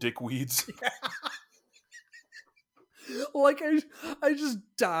medieval dickweeds. Like I just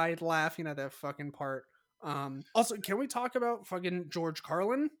died laughing at that fucking part. Also, can we talk about fucking George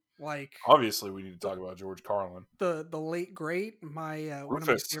Carlin? Like Obviously, we need to the talk about George Carlin. the late great, my one of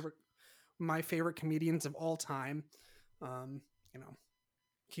Rufus. my favorite comedians of all time. Um, you know,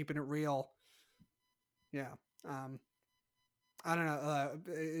 keeping it real. Yeah. Um, I don't know.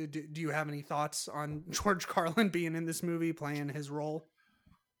 Do you have any thoughts on George Carlin being in this movie, playing his role?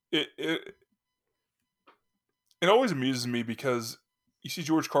 It always amuses me because you see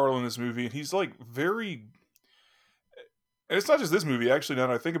George Carlin in this movie, and he's like very. And it's not just this movie. Actually, now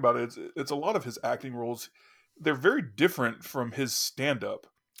that I think about it, it's a lot of his acting roles. They're very different from his stand up.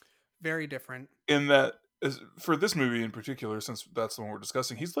 Very different. In that, for this movie in particular, since that's the one we're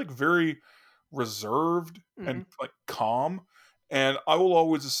discussing, he's like very reserved Hmm. and like calm. And I will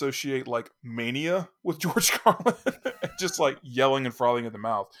always associate like mania with George Carlin, just like yelling and frothing at the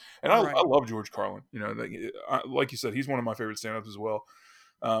mouth. And I Right. love George Carlin. Like you said, he's one of my favorite stand-ups as well.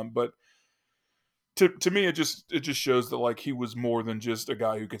 But to me, it just shows that like he was more than just a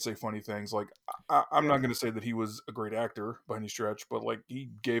guy who could say funny things. Like I'm not Right. going to say that he was a great actor by any stretch, but like he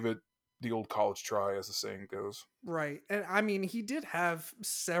gave it the old college try, as the saying goes. Right. And I mean, he did have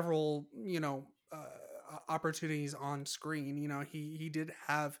several, opportunities on screen. He did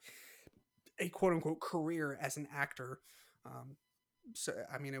have a quote unquote career as an actor. Um, so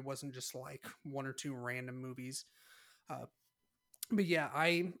I mean, it wasn't just like one or two random movies. Uh, but yeah,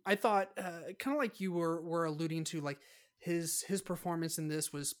 I thought kind of like you were alluding to, like his performance in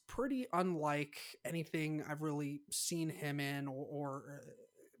this was pretty unlike anything I've really seen him in, or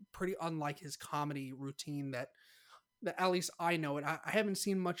pretty unlike his comedy routine that at least I know it. I haven't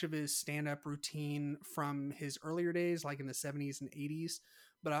seen much of his stand up routine from his earlier days, like in the 70s and 80s,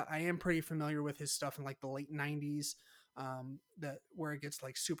 but I am pretty familiar with his stuff in like the late 90s, that where it gets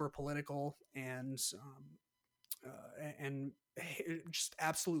like super political and just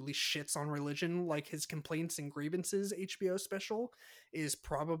absolutely shits on religion. Like his Complaints and Grievances HBO special is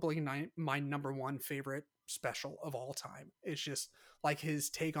probably my number one favorite special of all time. It's just like his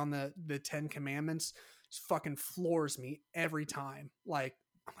take on the Ten Commandments just fucking floors me every time. Like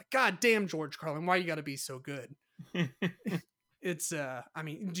I'm like, God damn, George Carlin, why you got to be so good? It's I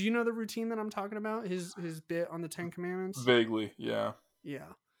mean, do you know the routine that I'm talking about? His bit on the Ten Commandments? Vaguely, yeah. Yeah.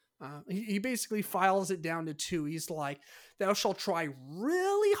 He basically files it down to two. He's like, "Thou shalt try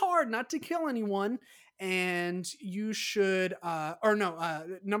really hard not to kill anyone, and you should." Or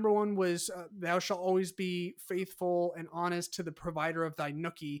no, number one was, "Thou shalt always be faithful and honest to the provider of thy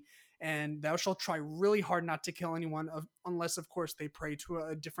nookie, and thou shalt try really hard not to kill anyone, unless, of course, they pray to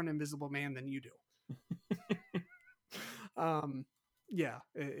a different invisible man than you do." um, yeah,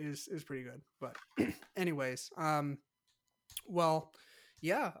 it is pretty good. But, anyways, well,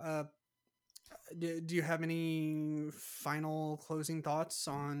 yeah. Do you have any final closing thoughts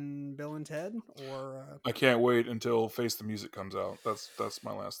on Bill and Ted? Or I can't wait until Face the Music comes out. That's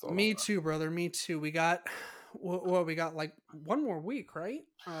my last thought on me that. too, brother. Me too. We got well, we got like one more week, right?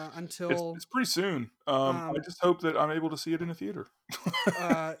 Until It's pretty soon. I um just hope that I'm able to see it in a theater.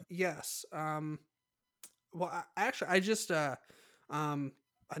 yes. Well, actually, I just um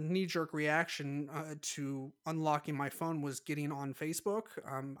a knee jerk reaction to unlocking my phone was getting on Facebook.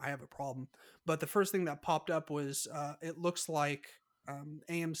 I have a problem, but the first thing that popped up was, it looks like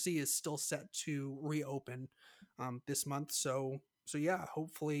AMC is still set to reopen this month. So yeah,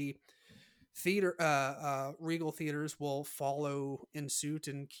 hopefully Regal theaters will follow in suit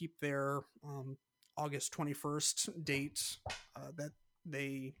and keep their August 21st date that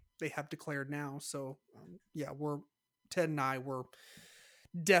they have declared now. So yeah, we're Ted and I were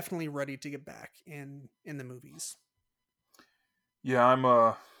definitely ready to get back in the movies. Yeah,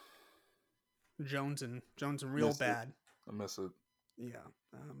 I'm Jones and real miss it. bad. I miss it. Yeah.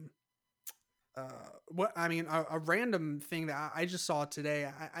 What I mean, a random thing that I just saw today.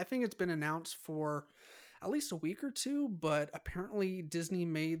 I think it's been announced for at least a week or two, but apparently Disney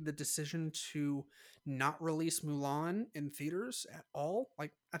made the decision to not release Mulan in theaters at all.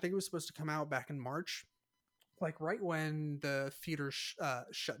 Like, I think it was supposed to come out back in March, like right when the theaters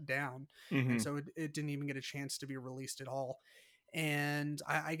shut down, and Hmm. so it didn't even get a chance to be released at all. And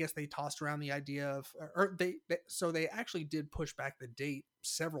I guess they tossed around the idea of, or so they actually did push back the date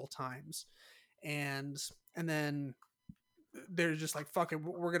several times, and and then they're just like, fuck it,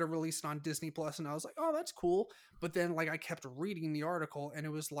 we're gonna release it on Disney Plus. And I was like, oh, that's cool. But then, like, I kept reading the article, and it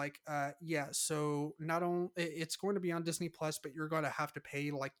was like, yeah, so not only it's going to be on Disney Plus, but you're going to have to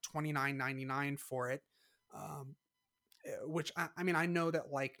pay like $29.99 for it. um which I mean, I know that,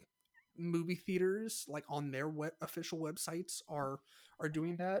 like, movie theaters, like, on their official websites are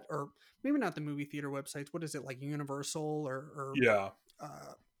doing that, or maybe not the movie theater websites. What is it, like Universal, or Yeah.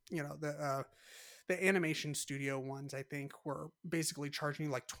 uh the animation studio ones, I think, were basically charging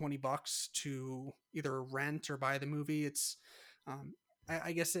you like $20 to either rent or buy the movie. It's um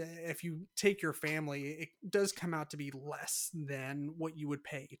I guess if you take your family, it does come out to be less than what you would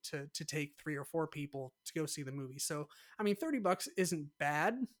pay to take three or four people to go see the movie. So I mean, $30 isn't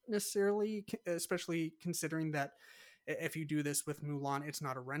bad necessarily, especially considering that if you do this with Mulan, it's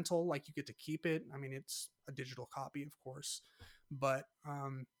not a rental. Like, you get to keep it. I mean, it's a digital copy, of course, but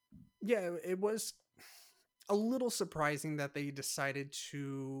yeah, it was a little surprising that they decided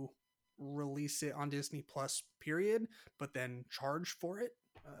to release it on Disney Plus, period, but then charge for it.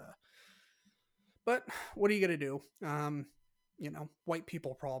 But what are you gonna do? White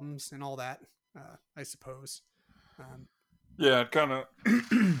people problems and all that. I suppose. Um, Yeah, it kind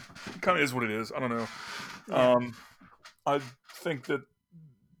of is what it is. I don't know. yeah, Um, I think that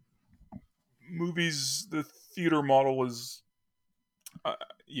movies, the theater model is, uh,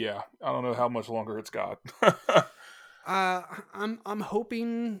 yeah. I don't know how much longer it's got. I'm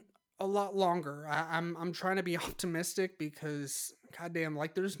hoping a lot longer. I'm trying to be optimistic because, goddamn,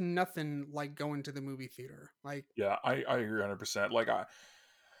 like, there's nothing like going to the movie theater. Like, Yeah, I agree 100%. Like,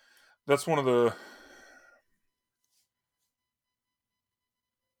 that's one of the,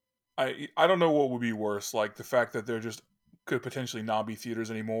 I don't know what would be worse, like the fact that there just could potentially not be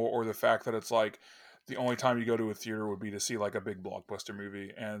theaters anymore, or the fact that it's like the only time you go to a theater would be to see like a big blockbuster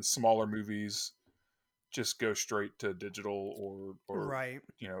movie, and smaller movies just go straight to digital, or right,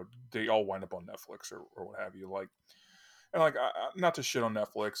 they all wind up on Netflix, or what have you. Like, and like, not to shit on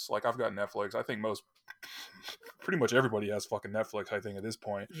Netflix, like I've got Netflix. I think pretty much everybody has fucking Netflix, I think, at this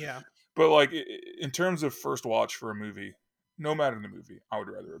point. yeah, But like, in terms of first watch for a movie, no matter the movie, I would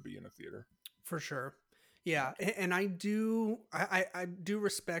rather it be in a theater. for sure. Yeah, and I do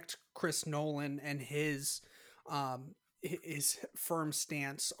respect Chris Nolan and his firm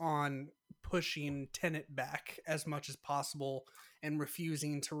stance on pushing Tenet back as much as possible and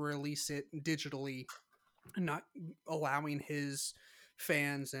refusing to release it digitally, and not allowing his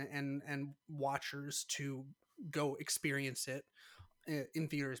fans and watchers to go experience it in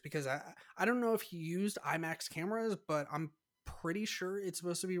theaters, because I don't know if he used IMAX cameras, but I'm pretty sure it's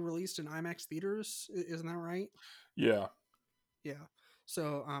supposed to be released in IMAX theaters. Isn't that right? Yeah. Yeah.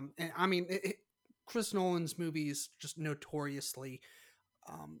 So, and I mean, Chris Nolan's movies just notoriously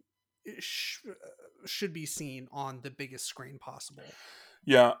um, should be seen on the biggest screen possible.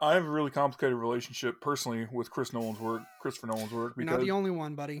 Yeah, I have a really complicated relationship personally with Christopher Nolan's work, You're not because the only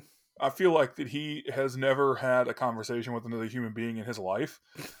one, buddy. I feel like that he has never had a conversation with another human being in his life.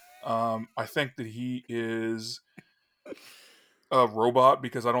 I think that he is a robot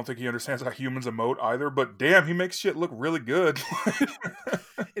because I don't think he understands how humans emote either. But damn, he makes shit look really good.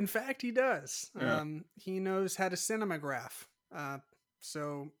 In fact, he does. Yeah. He knows how to cinematograph.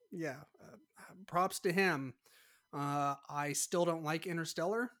 So yeah, props to him. I still don't like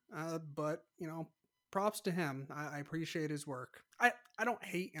Interstellar, but props to him. I appreciate his work. I don't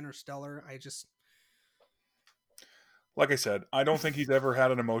hate Interstellar. I just Like I said, I don't think he's ever had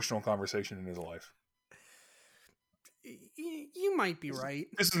an emotional conversation in his life. you might be right.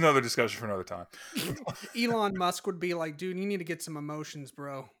 This is another discussion for another time. Elon Musk would be like, dude, you need to get some emotions,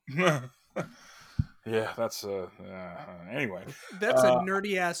 bro. Yeah, that's anyway. That's a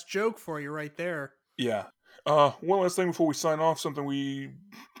nerdy ass joke for you right there. Yeah. One last thing before we sign off, something we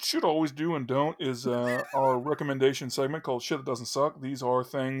should always do and don't is our recommendation segment called Shit That Doesn't Suck. These are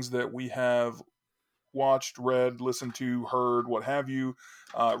things that we have watched, read, listened to, heard, what have you,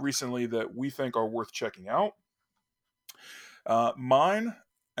 recently that we think are worth checking out. Mine,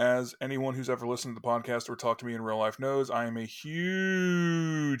 as anyone who's ever listened to the podcast or talked to me in real life knows, I am a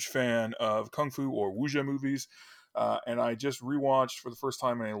huge fan of Kung Fu or Wuxia movies. And I just rewatched for the first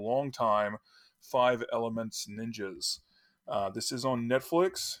time in a long time Five Elements Ninjas. This is on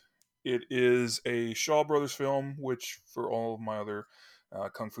Netflix. It is a Shaw Brothers film, which for all of my other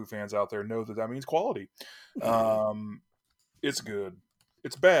Kung Fu fans out there know that that means quality. It's good.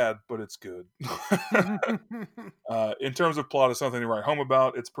 It's bad, but it's good. In terms of plot, it's something to write home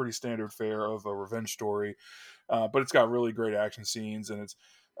about. It's pretty standard fare of a revenge story, but it's got really great action scenes, and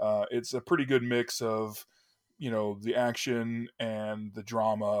it's a pretty good mix of the action and the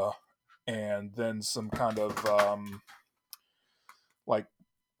drama, and then some kind of like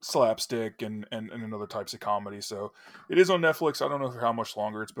slapstick and other types of comedy. So it is on Netflix. I don't know for how much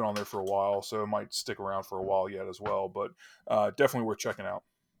longer. It's been on there for a while, so it might stick around for a while yet as well. But definitely worth checking out.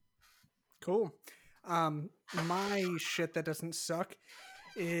 Cool. My shit that doesn't suck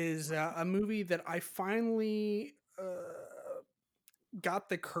is a movie that I finally got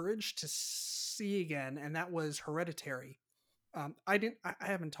the courage to see again, and that was Hereditary. I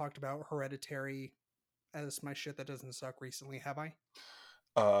haven't talked about Hereditary as my shit that doesn't suck recently, have I?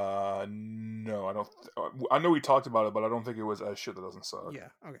 No, I don't. I know we talked about it, but I don't think it was as shit that doesn't suck. Yeah.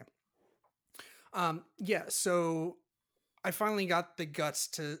 Okay. Yeah. So I finally got the guts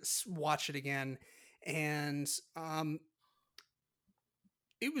to watch it again, and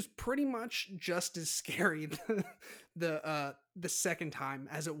it was pretty much just as scary the second time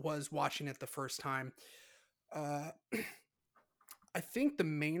as it was watching it the first time. Uh, I think the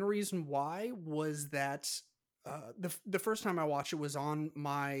main reason why was that the first time I watched it was on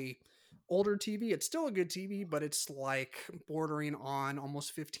my older TV. It's still a good TV, but it's like bordering on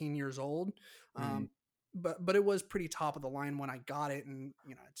almost 15 years old. Mm. Um, but it was pretty top of the line when I got it, and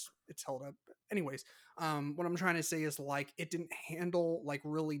it's held up. Anyways, what I'm trying to say is like it didn't handle like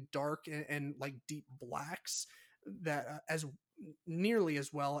really dark and like deep blacks that as nearly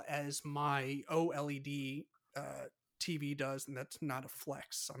as well as my OLED TV does, and that's not a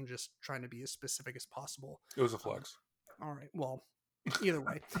flex. I'm just trying to be as specific as possible. It was a Um, flex. all right. Well, either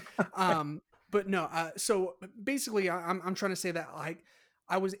way. But no. So basically, I'm trying to say that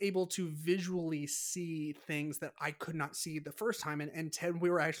I was able to visually see things that I could not see the first time. And Ted, we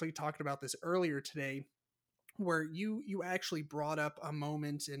were actually talking about this earlier today, where you actually brought up a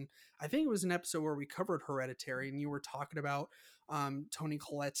moment, and I think it was an episode where we covered Hereditary, and you were talking about Tony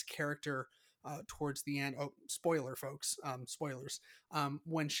Collette's character towards the end. Oh, spoiler, folks! Spoilers.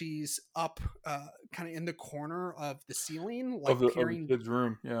 When she's up, kind of in the corner of the ceiling, Of like the peering, kid's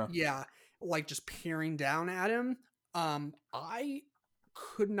room, yeah. yeah, like just peering down at him. I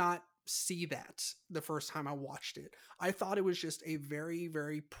could not see that the first time I watched it. I thought it was just a very,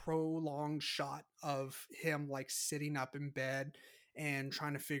 very prolonged shot of him like sitting up in bed and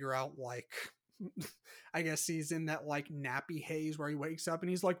trying to figure out like I guess he's in that like nappy haze where he wakes up and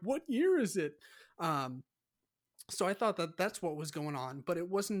he's like, "What year is it?" Um so I thought that that's what was going on, but it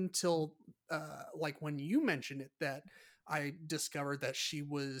wasn't until like when you mentioned it that I discovered that she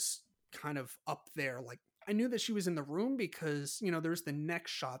was kind of up there. Like I knew that she was in the room because there's the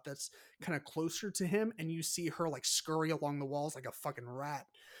next shot that's kind of closer to him, and you see her like scurry along the walls like a fucking rat,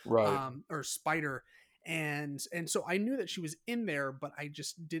 Right. or spider, and so I knew that she was in there, but I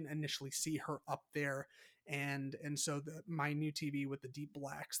just didn't initially see her up there. and so my new TV with the deep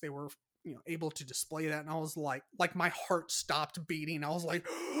blacks, they were able to display that, and I was like my heart stopped beating. I was like,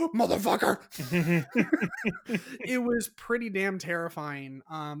 motherfucker. It was pretty damn terrifying.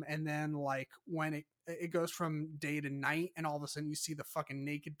 And then like when it goes from day to night, and all of a sudden you see the fucking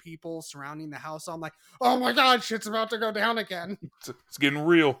naked people surrounding the house, I'm like, oh my god, shit's about to go down again. It's getting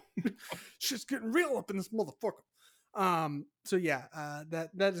real. Shit's getting real up in this motherfucker. So yeah,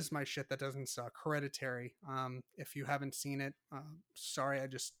 that is my shit that doesn't suck. Hereditary. If you haven't seen it, sorry, I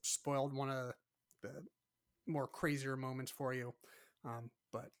just spoiled one of the more crazier moments for you.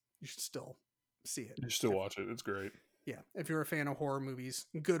 But you should still see it. You should still watch it. It's great. Yeah, if you're a fan of horror movies,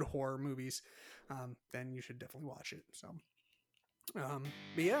 good horror movies, then you should definitely watch it. So,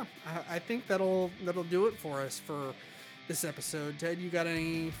 but yeah, I think that'll do it for us for this episode. Ted, you got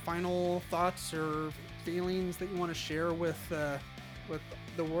any final thoughts or feelings that you want to share with the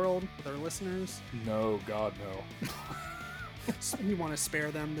world, with our listeners? No, God, no. You want to spare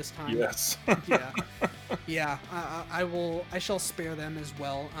them this time? Yes. Yeah. I shall spare them as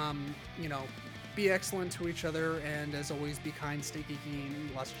well. Be excellent to each other, and as always, be kind, stay geeky, and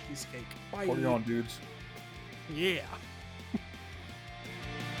eat lots of cheesecake. Bye. Party on, dudes. Yeah.